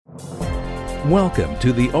Welcome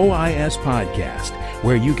to the OIS Podcast,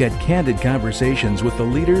 where you get candid conversations with the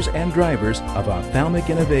leaders and drivers of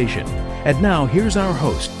ophthalmic innovation. And now, here's our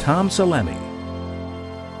host, Tom Salemi.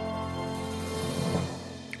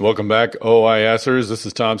 Welcome back, OISers. This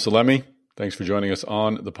is Tom Salemi. Thanks for joining us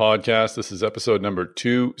on the podcast. This is episode number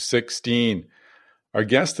 216. Our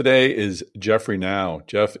guest today is Jeffrey Nau.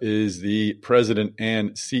 Jeff is the president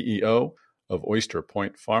and CEO of Oyster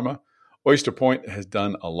Point Pharma. Oyster Point has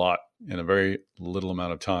done a lot in a very little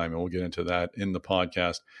amount of time, and we'll get into that in the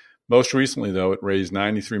podcast. Most recently, though, it raised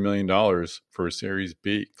 $93 million for a Series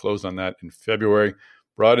B, closed on that in February,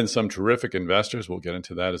 brought in some terrific investors. We'll get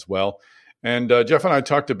into that as well. And Jeff and I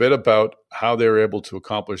talked a bit about how they were able to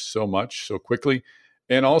accomplish so much so quickly,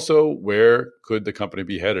 and also where could the company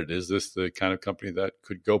be headed? Is this the kind of company that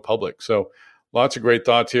could go public? So lots of great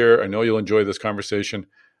thoughts here. I know you'll enjoy this conversation.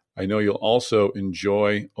 I know you'll also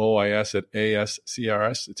enjoy OIS at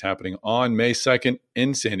ASCRS. It's happening on May 2nd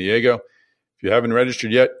in San Diego. If you haven't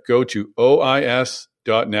registered yet, go to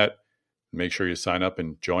ois.net. Make sure you sign up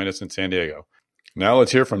and join us in San Diego. Now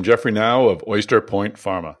let's hear from Jeffrey Nau of Oyster Point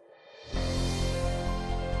Pharma.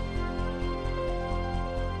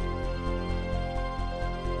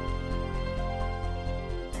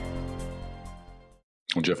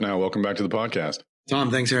 Well, Jeff Nau, welcome back to the podcast.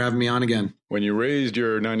 Tom, thanks for having me on again. When you raised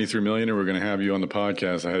your $93 million and we're going to have you on the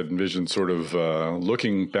podcast, I had envisioned sort of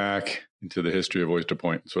looking back into the history of Oyster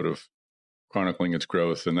Point, sort of chronicling its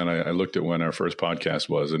growth. And then I looked at when our first podcast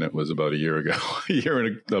was, and it was about a year ago,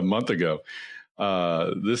 a month ago.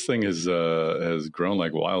 This thing has grown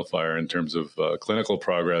like wildfire in terms of clinical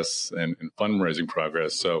progress and fundraising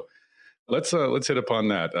progress. So let's hit upon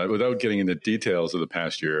that without getting into details of the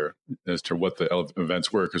past year as to what the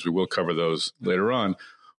events were, because we will cover those later on.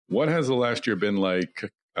 What has the last year been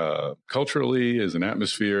like culturally, as an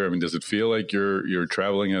atmosphere? I mean, does it feel like you're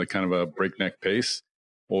traveling at a kind of a breakneck pace,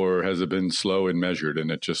 or has it been slow and measured, and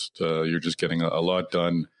it just you're just getting a lot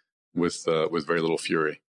done with very little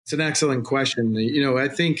fury? It's an excellent question. I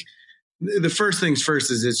think the first things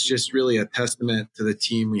first is it's just really a testament to the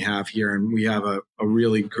team we have here. And we have a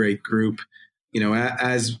really great group.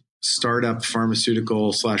 As startup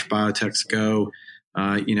pharmaceutical / biotechs go,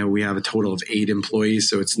 we have a total of 8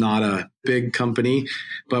 employees. So it's not a big company,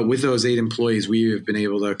 but with those 8 employees, we have been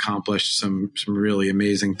able to accomplish some really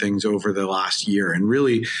amazing things over the last year. And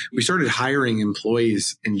really, we started hiring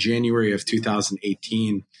employees in January of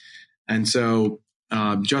 2018. And so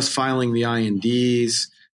just filing the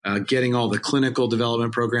INDs, getting all the clinical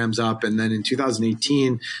development programs up. And then in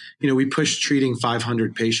 2018, we pushed treating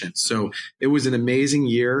 500 patients. So it was an amazing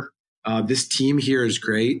year. This team here is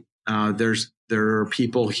great. There are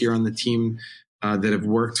people here on the team that have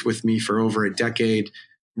worked with me for over a decade,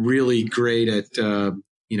 really great at,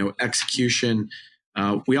 execution.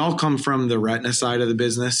 We all come from the retina side of the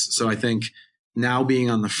business. So I think now being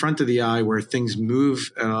on the front of the eye where things move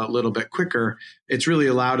a little bit quicker, it's really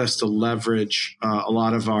allowed us to leverage a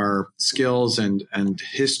lot of our skills and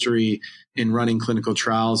history in running clinical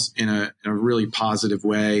trials in a really positive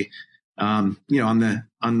way. On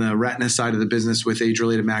the retina side of the business with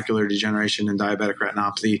age-related macular degeneration and diabetic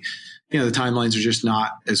retinopathy, the timelines are just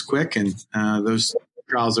not as quick, and those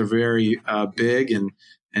trials are very big and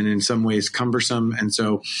in some ways cumbersome. And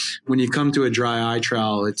so when you come to a dry eye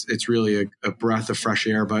trial, it's really a breath of fresh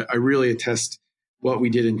air. But I really attest what we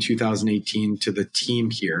did in 2018 to the team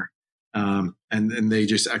here. And they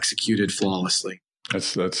just executed flawlessly.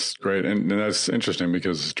 That's great. And that's interesting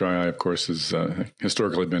because dry eye, of course, has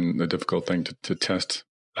historically been a difficult thing to test.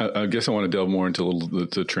 I guess I want to delve more into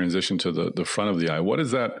the transition to the front of the eye. What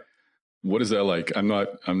is that like? I'm not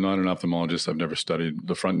an ophthalmologist. I've never studied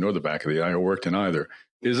the front nor the back of the eye or worked in either.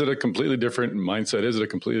 Is it a completely different mindset? Is it a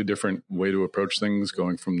completely different way to approach things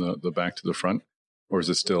going from the back to the front? Or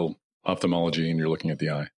is it still ophthalmology and you're looking at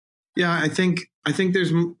the eye? Yeah, I think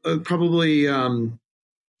there's probably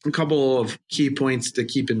a couple of key points to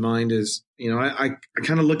keep in mind is, I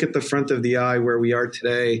kind of look at the front of the eye where we are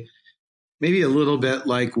today, maybe a little bit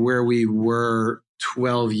like where we were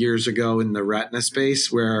 12 years ago in the retina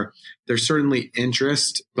space, where there's certainly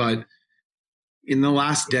interest, but in the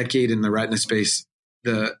last decade in the retina space,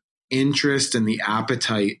 the interest and the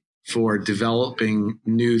appetite for developing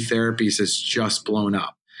new therapies has just blown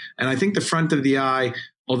up. And I think the front of the eye,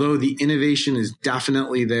 although the innovation is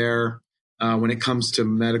definitely there when it comes to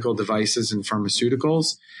medical devices and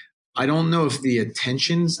pharmaceuticals, I don't know if the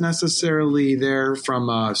attention's necessarily there from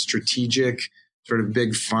a strategic sort of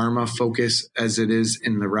big pharma focus as it is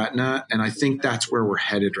in the retina. And I think that's where we're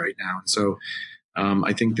headed right now. And so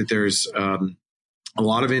I think that there's a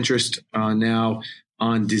lot of interest now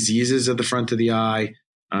on diseases of the front of the eye,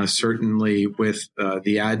 Certainly with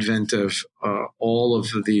the advent of all of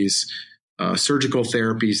these surgical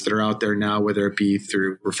therapies that are out there now, whether it be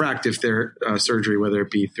through refractive surgery, whether it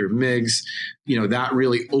be through MIGS, that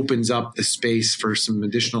really opens up the space for some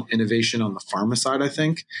additional innovation on the pharma side, I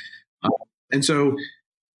think. And so,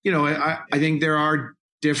 I think there are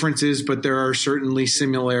differences, but there are certainly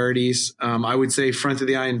similarities. I would say front of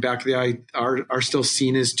the eye and back of the eye are still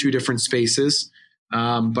seen as two different spaces.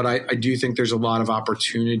 But I do think there's a lot of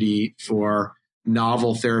opportunity for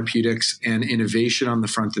novel therapeutics and innovation on the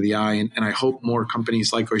front of the eye. And I hope more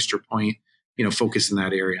companies like Oyster Point, focus in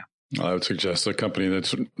that area. I would suggest a company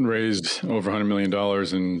that's raised over $100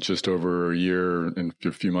 million in just over a year and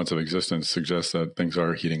a few months of existence suggests that things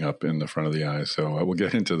are heating up in the front of the eye. So we'll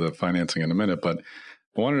get into the financing in a minute, but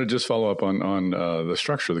I wanted to just follow up on the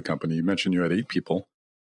structure of the company. You mentioned you had 8 people.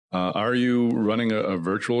 Are you running a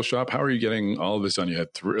virtual shop? How are you getting all of this done? You had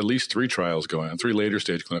at least 3 trials going on, 3 later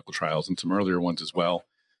stage clinical trials and some earlier ones as well.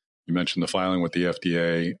 You mentioned the filing with the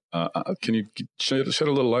FDA. Can you shed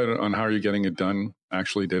a little light on how are you getting it done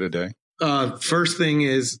actually day to day? First thing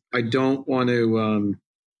is I don't want to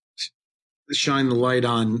shine the light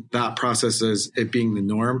on that process as it being the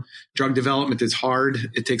norm. Drug development is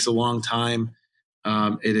hard. It takes a long time.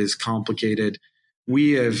 It is complicated.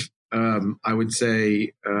 We have I would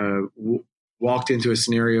say, walked into a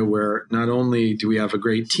scenario where not only do we have a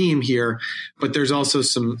great team here, but there's also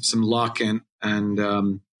some luck and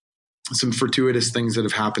some fortuitous things that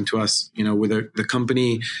have happened to us. Where the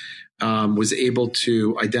company was able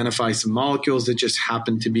to identify some molecules that just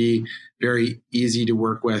happened to be very easy to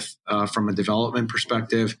work with from a development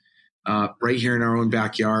perspective. Right here in our own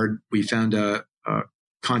backyard, we found a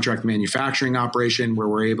contract manufacturing operation where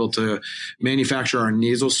we're able to manufacture our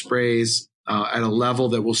nasal sprays at a level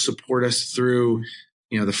that will support us through,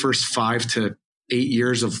 the first 5 to 8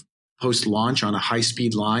 years of post-launch on a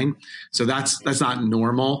high-speed line. So that's not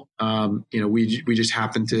normal. We just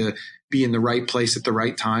happen to be in the right place at the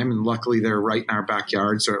right time, and luckily they're right in our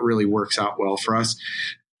backyard, so it really works out well for us.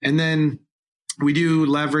 And then we do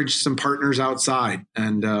leverage some partners outside.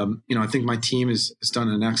 And, I think my team has done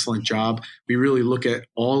an excellent job. We really look at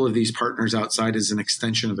all of these partners outside as an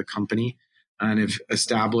extension of the company and have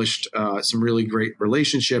established some really great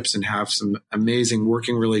relationships and have some amazing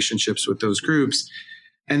working relationships with those groups.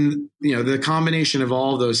 And, the combination of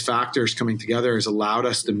all of those factors coming together has allowed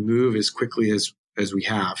us to move as quickly as we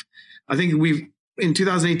have. I think in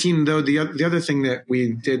 2018, though, the other thing that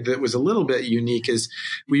we did that was a little bit unique is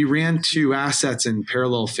we ran 2 assets in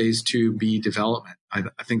parallel phase 2B development. I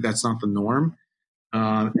think that's not the norm.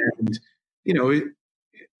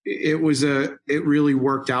 It really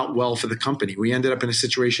worked out well for the company. We ended up in a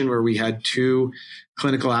situation where we had 2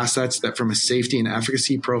 clinical assets that from a safety and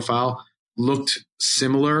efficacy profile looked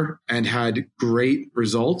similar and had great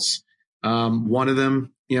results. One of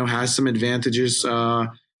them, has some advantages,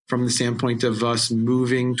 from the standpoint of us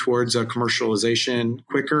moving towards a commercialization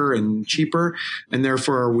quicker and cheaper. And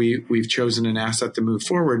therefore we've chosen an asset to move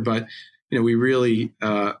forward. But, we really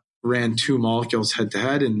ran 2 molecules head to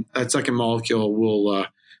head, and that second molecule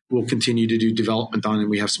we'll continue to do development on, and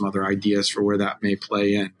we have some other ideas for where that may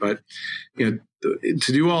play in. But, to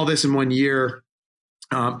do all this in 1 year,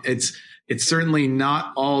 it's certainly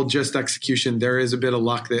not all just execution. There is a bit of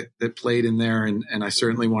luck that played in there. And I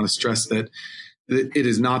certainly want to stress that it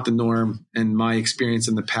is not the norm. And my experience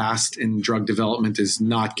in the past in drug development is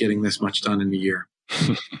not getting this much done in a year.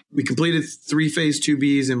 We completed 3 phase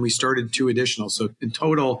 2Bs and we started 2 additional. So in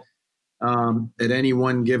total, at any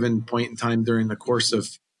one given point in time during the course of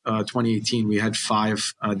 2018, we had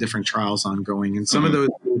 5 different trials ongoing. And some of those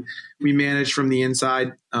we manage from the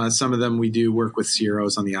inside. Some of them we do work with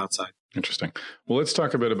CROs on the outside. Interesting. Well, let's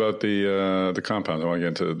talk a bit about the compound. I want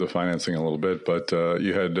to get into the financing a little bit, but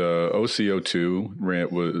you had OC02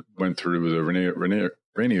 went through the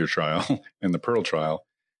Rainier trial and the Pearl trial,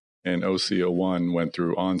 and OC01 went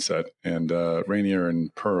through Onset. And Rainier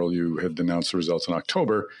and Pearl, you had announced the results in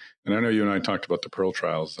October, and I know you and I talked about the Pearl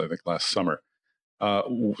trials, I think last summer.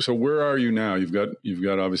 So where are you now? You've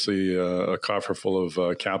got obviously a coffer full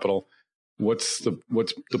of capital. What's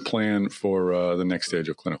the plan for the next stage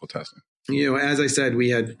of clinical testing? As I said, we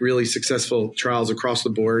had really successful trials across the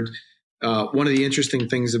board. One of the interesting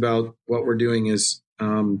things about what we're doing is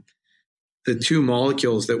the 2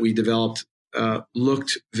 molecules that we developed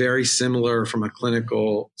looked very similar from a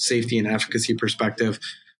clinical safety and efficacy perspective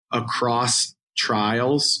across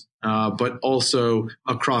trials, but also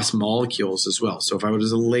across molecules as well. So if I was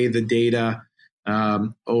to lay the data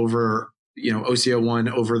over OC01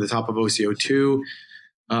 over the top of OC02,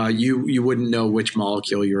 you wouldn't know which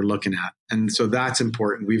molecule you're looking at. And so that's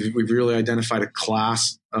important. We've really identified a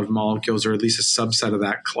class of molecules, or at least a subset of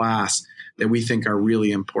that class, that we think are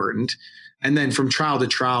really important. And then from trial to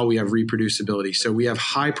trial, we have reproducibility. So we have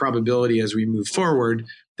high probability as we move forward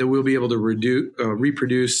that we'll be able to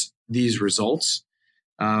reproduce these results.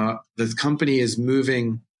 The company is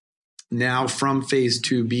moving now from phase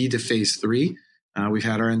 2B to phase 3. We've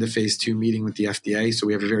had our end of phase 2 meeting with the FDA, so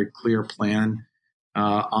we have a very clear plan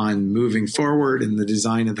on moving forward in the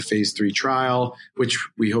design of the phase 3 trial, which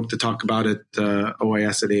we hope to talk about at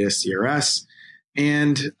OIS at ASCRS.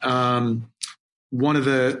 And one of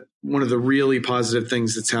the really positive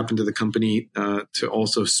things that's happened to the company to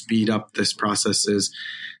also speed up this process is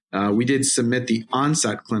we did submit the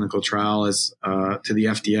ONSET clinical trial as to the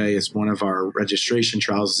FDA as one of our registration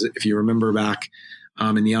trials. If you remember back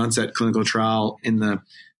in the ONSET clinical trial, in the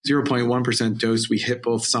 0.1% dose, we hit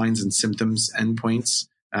both signs and symptoms endpoints,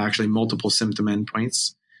 actually multiple symptom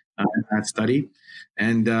endpoints in that study.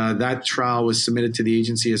 And that trial was submitted to the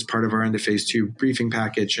agency as part of our end of phase 2 briefing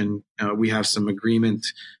package. And we have some agreement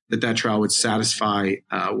that trial would satisfy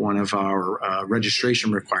one of our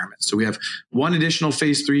registration requirements. So we have one additional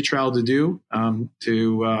phase 3 trial to do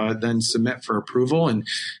to then submit for approval. And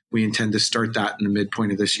we intend to start that in the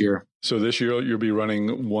midpoint of this year. So this year you'll be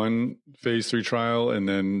running one phase 3 trial and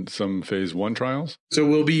then some phase 1 trials? So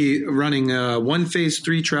we'll be running one phase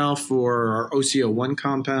 3 trial for our OCO1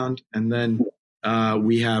 compound. And then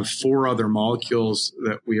we have 4 other molecules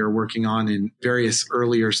that we are working on in various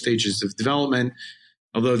earlier stages of development.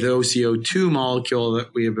 Although the OCO2 molecule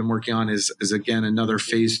that we have been working on is again another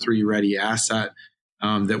phase 3 ready asset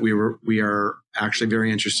that we are actually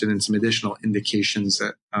very interested in some additional indications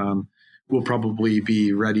that we'll probably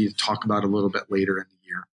be ready to talk about a little bit later in the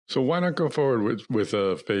year. So why not go forward with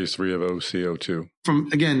a phase 3 of OCO2?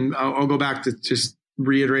 I'll go back to just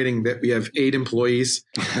reiterating that we have 8 employees.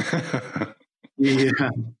 So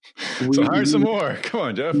hire some more. Come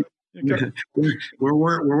on, Jeff. We're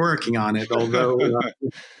working on it. Although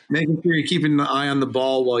making sure you're keeping an eye on the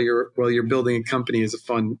ball while you're building a company is a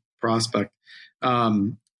fun prospect.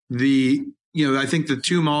 I think the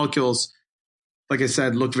 2 molecules, like I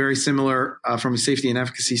said, look very similar from a safety and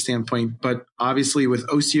efficacy standpoint. But obviously, with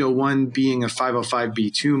OCO1 being a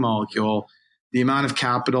 505(b)(2) molecule, the amount of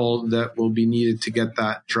capital that will be needed to get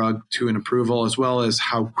that drug to an approval, as well as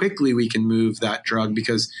how quickly we can move that drug,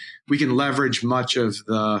 because we can leverage much of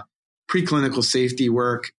the preclinical safety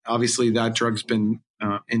work. Obviously, that drug's been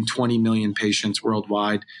in 20 million patients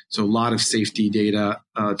worldwide, so a lot of safety data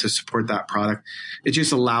to support that product. It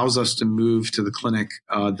just allows us to move to the clinic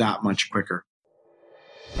that much quicker.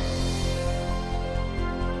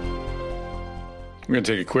 We're going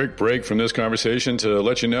to take a quick break from this conversation to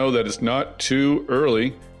let you know that it's not too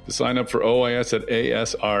early to sign up for OIS at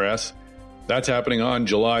ASRS. That's happening on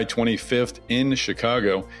July 25th in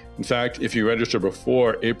Chicago. In fact, if you register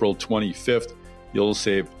before April 25th, you'll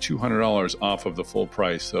save $200 off of the full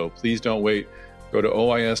price. So please don't wait. Go to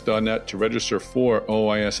OIS.net to register for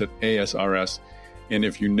OIS at ASRS. And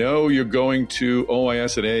if you know you're going to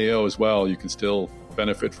OIS at AAO as well, you can still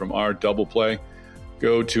benefit from our double play.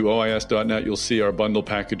 Go to OIS.net. You'll see our bundle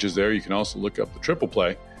packages there. You can also look up the triple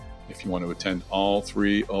play if you want to attend all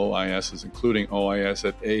 3 OISs, including OIS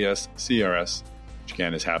at ASCRS, which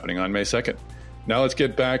again is happening on May 2nd. Now let's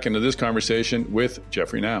get back into this conversation with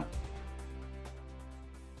Jeffrey Now.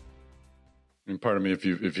 And pardon me if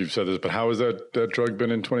you've said this, but how has that drug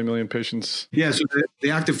been in 20 million patients? Yeah, so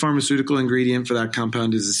the active pharmaceutical ingredient for that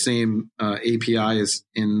compound is the same API as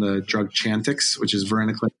in the drug Chantix, which is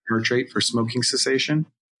varenicline tartrate for smoking cessation.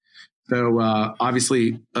 So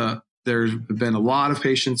obviously, there's been a lot of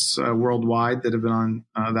patients worldwide that have been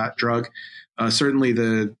on that drug. Certainly,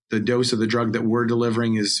 the dose of the drug that we're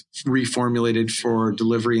delivering is reformulated for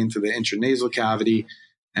delivery into the intranasal cavity.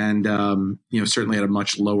 And, certainly at a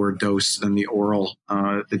much lower dose than the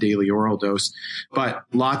daily oral dose, but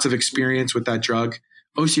lots of experience with that drug.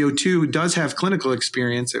 OCO2 does have clinical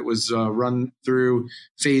experience. It was run through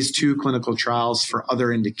phase 2 clinical trials for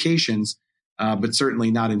other indications, but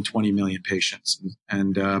certainly not in 20 million patients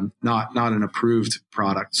and not an approved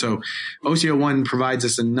product. So OCO1 provides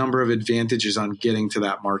us a number of advantages on getting to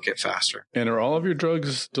that market faster. And are all of your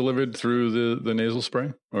drugs delivered through the nasal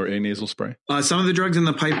spray or a nasal spray? Some of the drugs in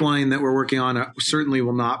the pipeline that we're working on certainly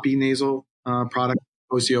will not be nasal products.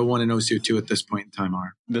 OCO1 and OCO2 at this point in time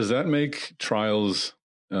are. Does that make trials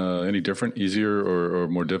any different, easier, or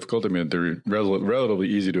more difficult? I mean, they're relatively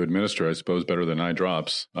easy to administer, I suppose, better than eye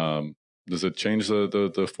drops. Does it change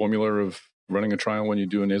the formula of running a trial when you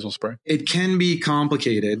do a nasal spray? It can be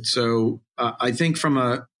complicated. So I think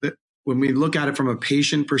when when we look at it from a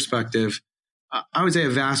patient perspective, I would say a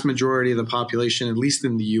vast majority of the population, at least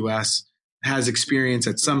in the US, has experience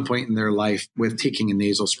at some point in their life with taking a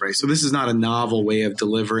nasal spray. So this is not a novel way of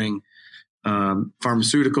delivering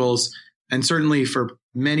pharmaceuticals. And certainly for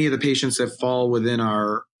many of the patients that fall within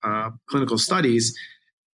our clinical studies,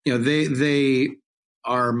 they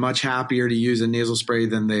are much happier to use a nasal spray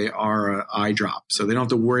than they are an eye drop. So they don't have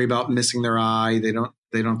to worry about missing their eye. They don't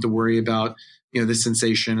have to worry about the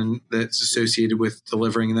sensation that's associated with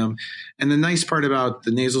delivering them. And the nice part about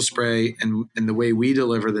the nasal spray and the way we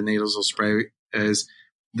deliver the nasal spray is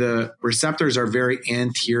the receptors are very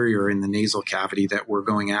anterior in the nasal cavity that we're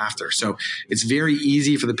going after. So it's very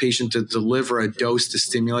easy for the patient to deliver a dose to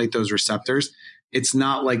stimulate those receptors. It's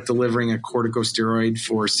not like delivering a corticosteroid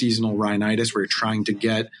for seasonal rhinitis where you're trying to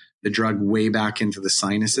get the drug way back into the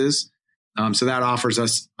sinuses. So that offers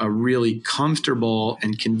us a really comfortable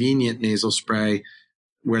and convenient nasal spray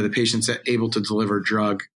where the patient's able to deliver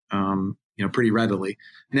drug, pretty readily.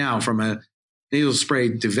 Now, from a nasal spray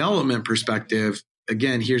development perspective,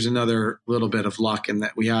 again, here's another little bit of luck in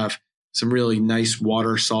that we have some really nice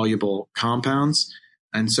water soluble compounds.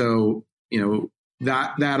 And so,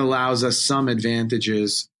 that allows us some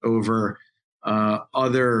advantages over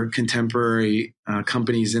other contemporary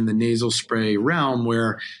companies in the nasal spray realm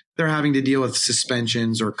where they're having to deal with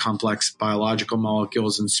suspensions or complex biological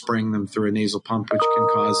molecules and spraying them through a nasal pump, which can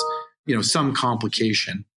cause, some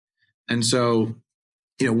complication. And so,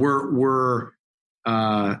 we're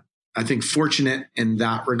I think fortunate in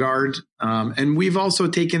that regard. And we've also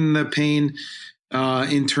taken the pain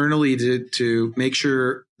internally to make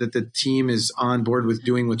sure that the team is on board with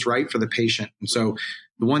doing what's right for the patient. And so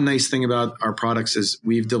the one nice thing about our products is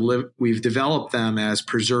we've developed them as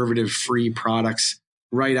preservative-free products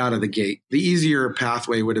right out of the gate. The easier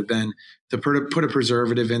pathway would have been to put a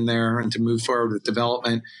preservative in there and to move forward with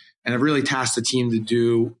development. And I've really tasked the team to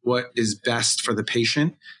do what is best for the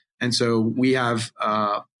patient. And so we have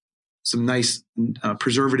some nice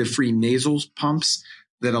preservative-free nasal pumps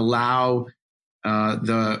that allow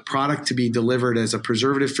the product to be delivered as a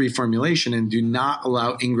preservative-free formulation and do not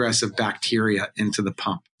allow ingress of bacteria into the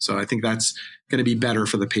pump. So I think that's going to be better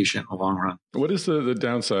for the patient in the long run. What is the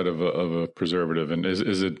downside of a preservative, and is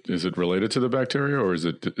it related to the bacteria, or is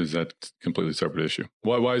that a completely separate issue?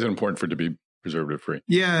 Why is it important for it to be preservative-free?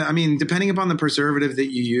 Yeah, I mean, depending upon the preservative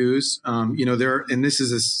that you use, and this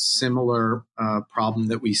is a similar problem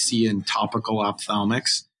that we see in topical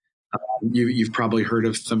ophthalmics. You've probably heard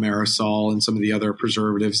of thimerosal and some of the other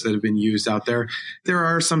preservatives that have been used out there. There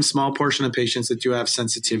are some small portion of patients that do have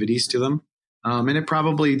sensitivities to them. And it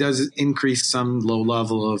probably does increase some low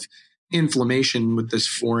level of inflammation with this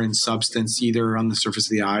foreign substance, either on the surface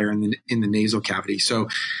of the eye or in the nasal cavity. So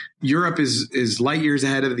Europe is light years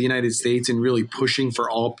ahead of the United States and really pushing for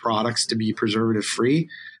all products to be preservative free.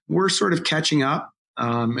 We're sort of catching up.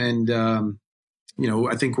 I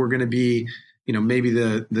think we're going to be, maybe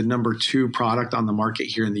the number 2 product on the market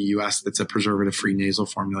here in the US that's a preservative free nasal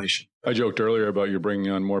formulation. I joked earlier about you bringing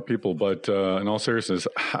on more people, but in all seriousness,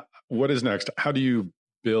 what is next? How do you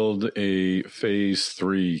build a phase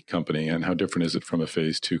 3 company, and how different is it from a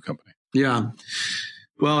phase 2 company? Yeah.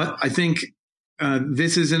 Well, I think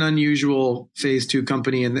this is an unusual phase 2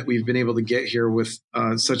 company in that we've been able to get here with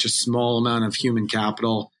such a small amount of human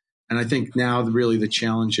capital. And I think now really the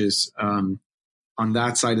challenge is on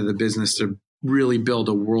that side of the business to really build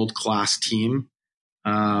a world-class team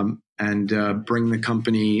and bring the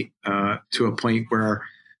company to a point where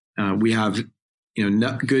we have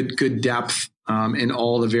good depth in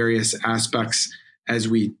all the various aspects as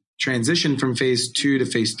we transition from phase 2 to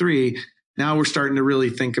phase 3. Now we're starting to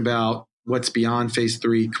really think about what's beyond phase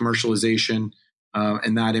 3 commercialization,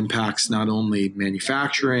 and that impacts not only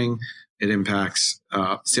manufacturing, it impacts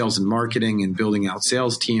sales and marketing and building out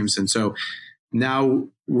sales teams. And so now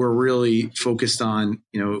we're really focused on,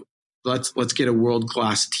 let's get a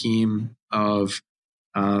world-class team of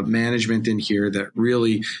management in here that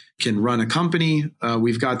really can run a company.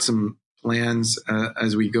 We've got some plans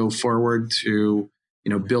as we go forward to,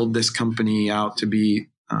 build this company out to be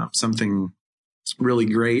something really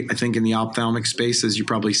great. I think in the ophthalmic space, as you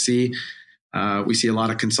probably see, we see a lot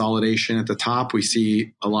of consolidation at the top. We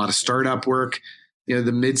see a lot of startup work.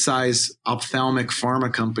 The mid-size ophthalmic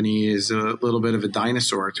pharma company is a little bit of a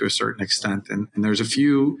dinosaur to a certain extent. And there's a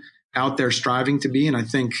few out there striving to be. And I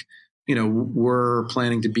think, we're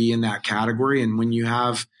planning to be in that category. And when you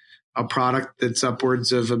have a product that's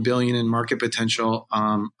upwards of $1 billion in market potential,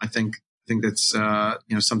 I think that's,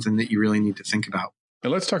 something that you really need to think about.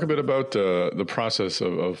 And let's talk a bit about the process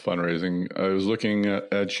of fundraising. I was looking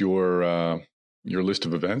at your your list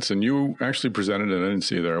of events, and you actually presented it. I didn't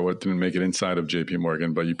see it there. What didn't make it inside of JP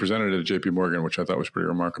Morgan, but you presented it at JP Morgan, which I thought was pretty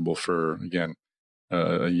remarkable for, again,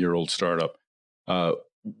 a year-old startup.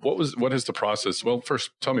 What is the process? Well,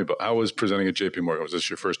 first, tell me about how was presenting at JP Morgan. Was this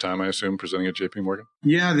your first time, I assume, presenting at JP Morgan?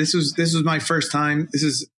 Yeah, this was my first time.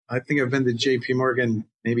 I think I've been to JP Morgan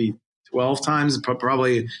maybe 12 times,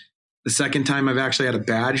 probably the second time I've actually had a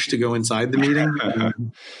badge to go inside the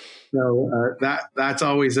meeting. So that's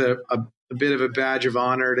always a bit of a badge of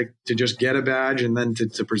honor to just get a badge, and then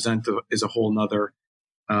to present is a whole nother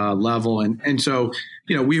level. And so,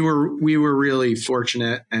 we were really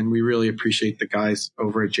fortunate, and we really appreciate the guys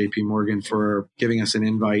over at JP Morgan for giving us an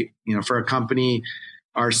invite. For a company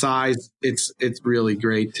our size, it's really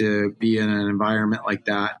great to be in an environment like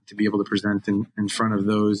that, to be able to present in front of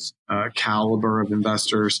those caliber of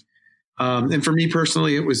investors. And for me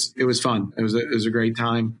personally, it was fun. It was a great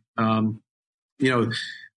time.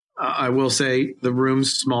 I will say the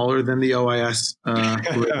room's smaller than the OIS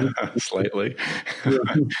room. Slightly.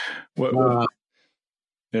 What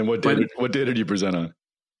day did you present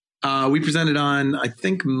on? We presented on, I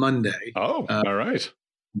think, Monday. Oh, all right.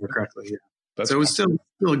 Correctly, yeah. So it was still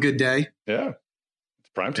a good day. Yeah, it's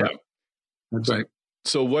prime time. Yeah, that's right.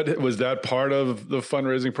 So what was that part of the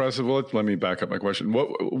fundraising process? Well, let me back up my question.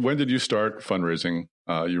 When did you start fundraising?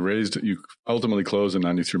 You ultimately closed at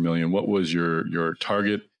 $93 million. What was your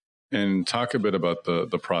target? And talk a bit about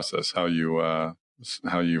the process, how you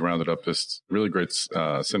rounded up this really great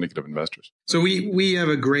syndicate of investors. So we have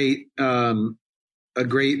a great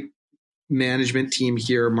management team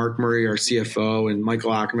here. Mark Murray, our CFO, and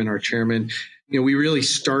Michael Ackerman, our chairman. We really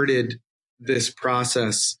started this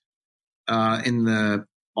process in the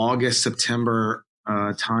August, September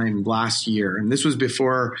time last year. And this was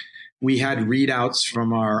before we had readouts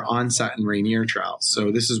from our Onset and Rainier trials. So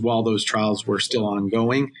this is while those trials were still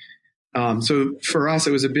ongoing. So for us,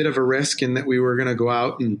 it was a bit of a risk in that we were going to go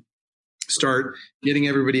out and start getting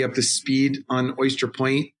everybody up to speed on Oyster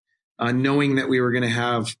Point, knowing that we were going to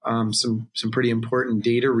have some pretty important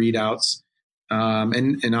data readouts,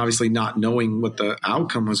 and obviously not knowing what the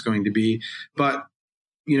outcome was going to be. But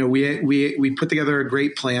we put together a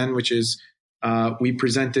great plan, which is we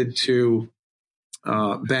presented to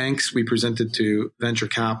banks, we presented to venture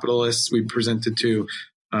capitalists, we presented to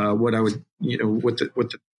what are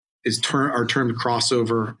termed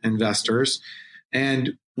crossover investors,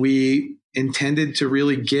 and we intended to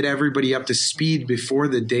really get everybody up to speed before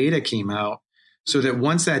the data came out, so that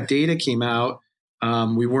once that data came out,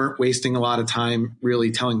 we weren't wasting a lot of time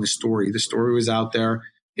really telling the story. The story was out there.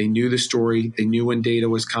 They knew the story. They knew when data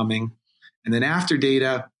was coming. And then after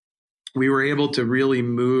data, we were able to really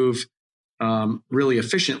move really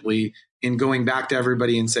efficiently in going back to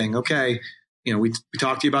everybody and saying, okay, we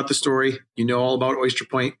talked to you about the story. You know all about Oyster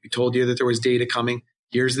Point. We told you that there was data coming.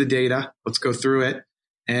 Here's the data. Let's go through it.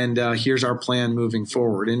 And here's our plan moving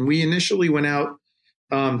forward. And we initially went out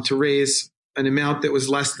to raise an amount that was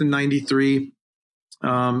less than 93,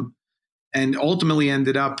 and ultimately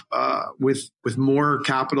ended up with more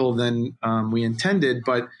capital than we intended.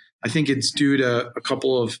 But I think it's due to a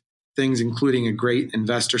couple of things, including a great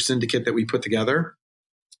investor syndicate that we put together,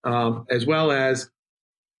 as well as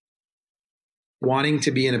wanting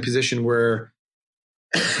to be in a position where,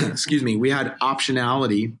 we had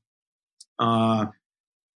optionality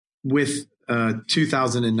with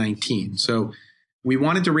 2019. So we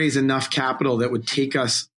wanted to raise enough capital that would take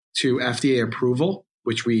us to FDA approval,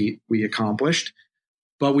 which we accomplished.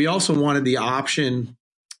 But we also wanted the option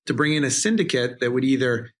to bring in a syndicate that would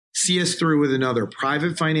either see us through with another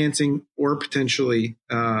private financing or potentially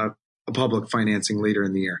a public financing later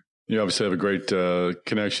in the year. You obviously have a great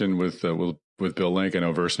connection with Bill Link. I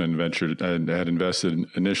know Versant had invested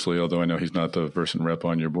initially, although I know he's not the Versant rep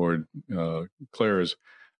on your board. Claire is.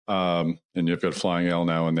 And you've got Flying L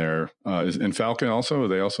now in there. And Falcon also? Are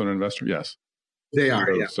they also an investor? Yes. They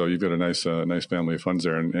are, yeah. So you've got a nice family of funds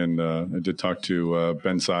there. And I did talk to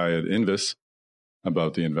Ben Tsai at Invis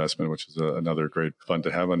about the investment, which is another great fund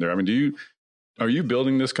to have on there. I mean, are you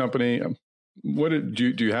building this company?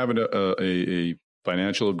 Do you have a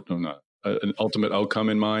financial, an ultimate outcome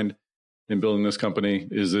in mind in building this company?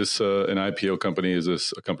 Is this an IPO company? Is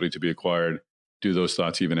this a company to be acquired? Do those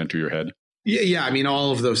thoughts even enter your head? Yeah. I mean,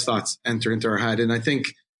 all of those thoughts enter into our head. And I think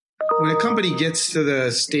when a company gets to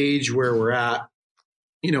the stage where we're at,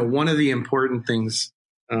 one of the important things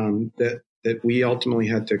that we ultimately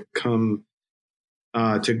had to come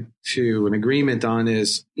to an agreement on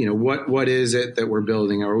is, what is it that we're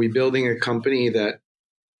building? Are we building a company that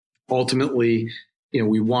ultimately,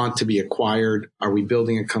 we want to be acquired? Are we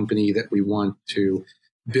building a company that we want to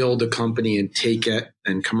build a company and take it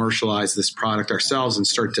and commercialize this product ourselves and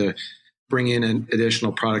start to bring in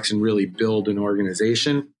additional products and really build an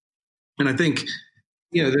organization. And I think,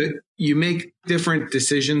 you make different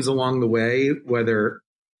decisions along the way, whether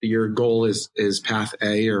your goal is path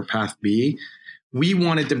A or path B. We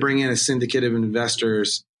wanted to bring in a syndicate of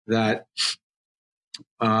investors that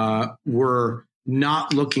were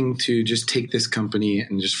not looking to just take this company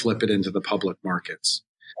and just flip it into the public markets.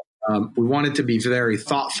 We wanted to be very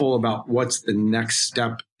thoughtful about what's the next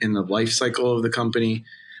step in the life cycle of the company.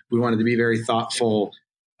 We wanted to be very thoughtful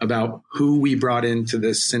about who we brought into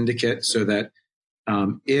this syndicate so that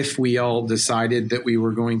if we all decided that we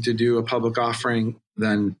were going to do a public offering,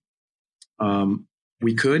 then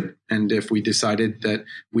we could. And if we decided that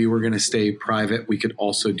we were going to stay private, we could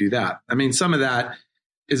also do that. I mean, some of that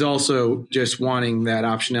is also just wanting that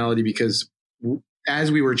optionality because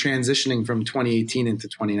as we were transitioning from 2018 into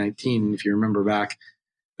 2019, if you remember back,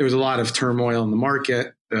 there was a lot of turmoil in the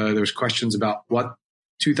market. There was questions about what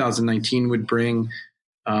 2019 would bring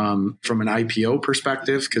from an IPO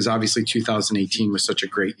perspective, because obviously 2018 was such a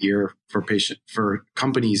great year for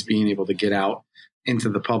companies being able to get out into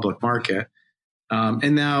the public market.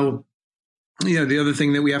 And now, the other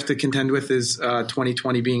thing that we have to contend with is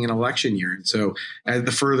 2020 being an election year. And so as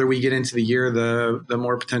the further we get into the year, the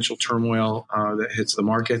more potential turmoil that hits the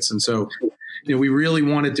markets. And so, we really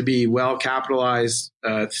wanted to be well capitalized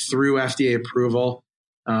through FDA approval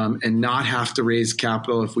and not have to raise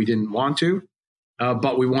capital if we didn't want to.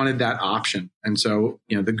 But we wanted that option. And so,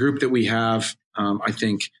 the group that we have, I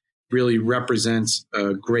think, really represents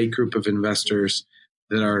a great group of investors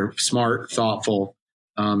that are smart, thoughtful,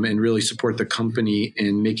 and really support the company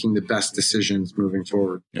in making the best decisions moving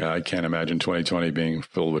forward. Yeah, I can't imagine 2020 being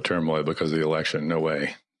filled with turmoil because of the election. No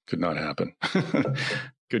way. Could not happen.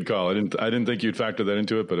 Good call. I didn't think you'd factor that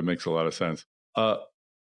into it, but it makes a lot of sense.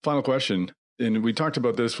 Final question. And we talked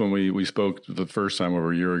about this when we spoke the first time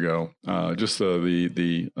over a year ago. Just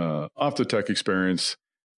the off the tech experience,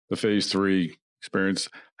 the phase 3 experience.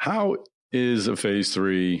 How is a phase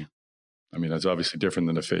 3? I mean, that's obviously different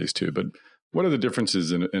than a phase 2, but what are the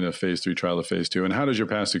differences in a phase 3 trial to phase 2? And how does your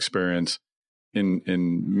past experience in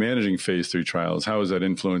managing phase 3 trials, how is that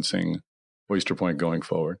influencing Oyster Point going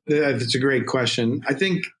forward? That's a great question. I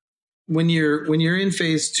think when you're in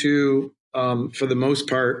phase 2, for the most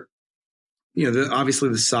part, obviously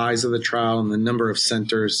the size of the trial and the number of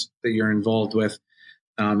centers that you're involved with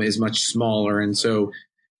is much smaller. And so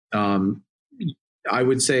I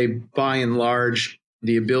would say by and large,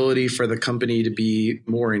 the ability for the company to be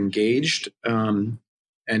more engaged and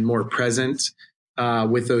more present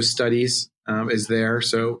with those studies is there.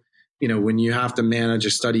 So, when you have to manage a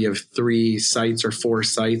study of 3 sites or 4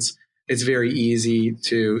 sites, it's very easy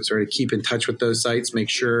to sort of keep in touch with those sites, make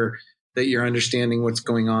sure that you're understanding what's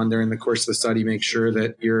going on during the course of the study, make sure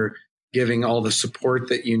that you're giving all the support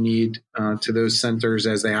that you need to those centers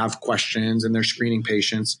as they have questions and they're screening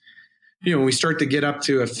patients. When we start to get up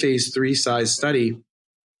to a phase 3 size study,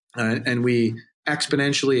 and we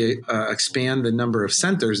exponentially expand the number of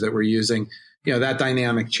centers that we're using, that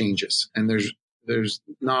dynamic changes. And there's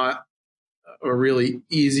not a really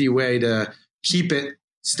easy way to keep it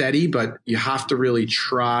steady, but you have to really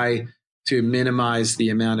try to minimize the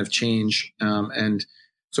amount of change. And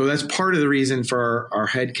so that's part of the reason for our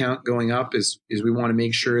head count going up is we want to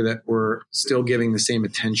make sure that we're still giving the same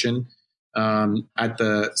attention at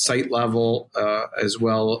the site level as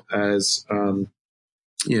well as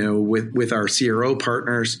with our CRO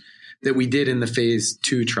partners that we did in the phase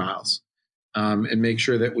 2 trials, and make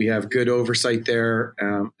sure that we have good oversight there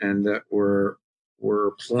and that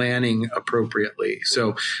we're planning appropriately.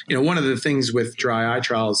 So, one of the things with dry eye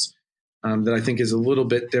trials that I think is a little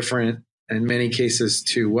bit different in many cases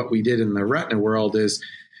to what we did in the retina world is,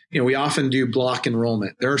 we often do block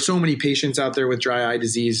enrollment. There are so many patients out there with dry eye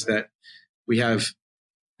disease that we have,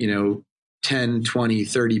 10, 20,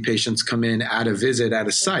 30 patients come in at a visit at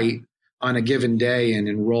a site on a given day and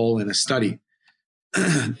enroll in a study.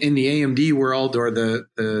 In the AMD world or the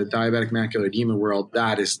diabetic macular edema world,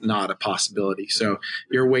 that is not a possibility. So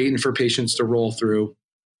you're waiting for patients to roll through,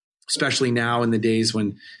 especially now in the days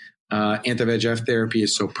when anti-VEGF therapy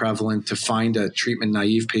is so prevalent. To find a treatment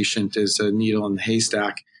naive patient is a needle in the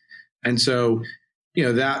haystack. And so,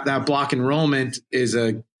 that block enrollment is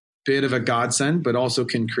a bit of a godsend, but also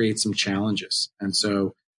can create some challenges. And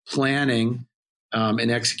so planning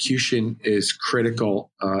and execution is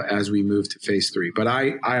critical as we move to phase 3. But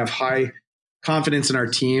I have high confidence in our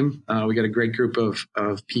team. We got a great group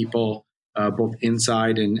of people, both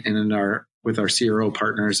inside and with our CRO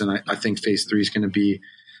partners. And I think phase 3 is going to be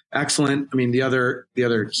excellent. I mean, the other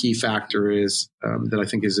key factor is that I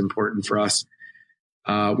think is important for us.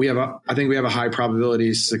 I think we have a high probability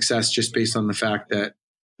of success just based on the fact that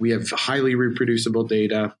we have highly reproducible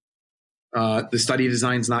data. The study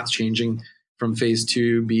design is not changing from phase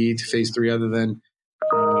 2B to phase 3, other than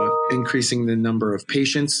increasing the number of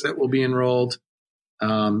patients that will be enrolled.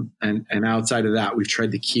 And outside of that, we've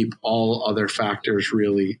tried to keep all other factors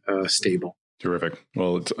really stable. Terrific.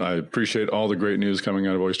 Well, I appreciate all the great news coming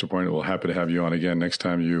out of Oyster Point. We're happy to have you on again next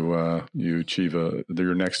time you achieve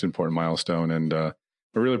your next important milestone. And I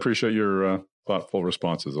really appreciate your thoughtful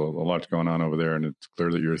responses. A lot going on over there, and it's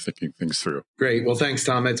clear that you're thinking things through. Great. Well, thanks,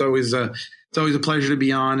 Tom. It's always a pleasure to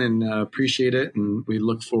be on, and appreciate it. And we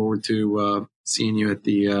look forward to seeing you at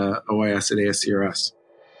the OIS at ASCRS.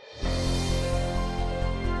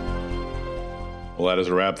 Well, that is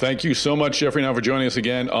a wrap. Thank you so much, Jeffrey, now for joining us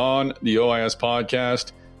again on the OIS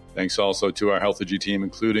podcast. Thanks also to our Healthegy team,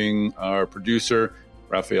 including our producer,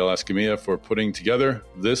 Rafael Escamilla, for putting together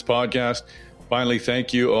this podcast. Finally,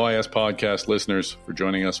 thank you, OIS podcast listeners, for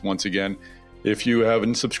joining us once again. If you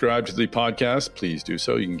haven't subscribed to the podcast, please do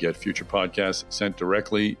so. You can get future podcasts sent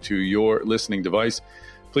directly to your listening device.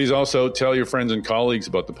 Please also tell your friends and colleagues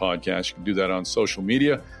about the podcast. You can do that on social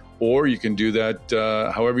media, or you can do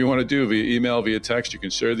that however you want to do, via email, via text. You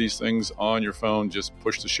can share these things on your phone. Just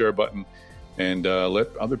push the share button and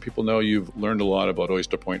let other people know you've learned a lot about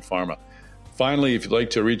Oyster Point Pharma. Finally, if you'd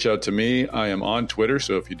like to reach out to me, I am on Twitter.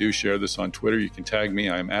 So if you do share this on Twitter, you can tag me.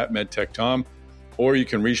 I am at MedTechTom, or you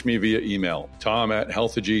can reach me via email,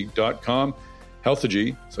 tom@healthegy.com.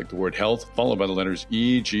 Healthegy, it's like the word health, followed by the letters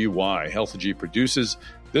EGY. Healthegy produces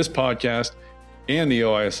this podcast and the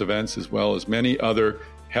OIS events, as well as many other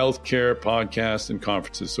healthcare podcasts and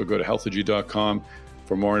conferences. So go to healthegy.com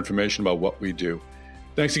for more information about what we do.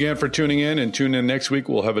 Thanks again for tuning in, and tune in next week.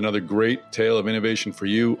 We'll have another great tale of innovation for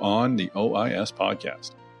you on the OIS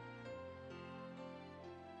podcast.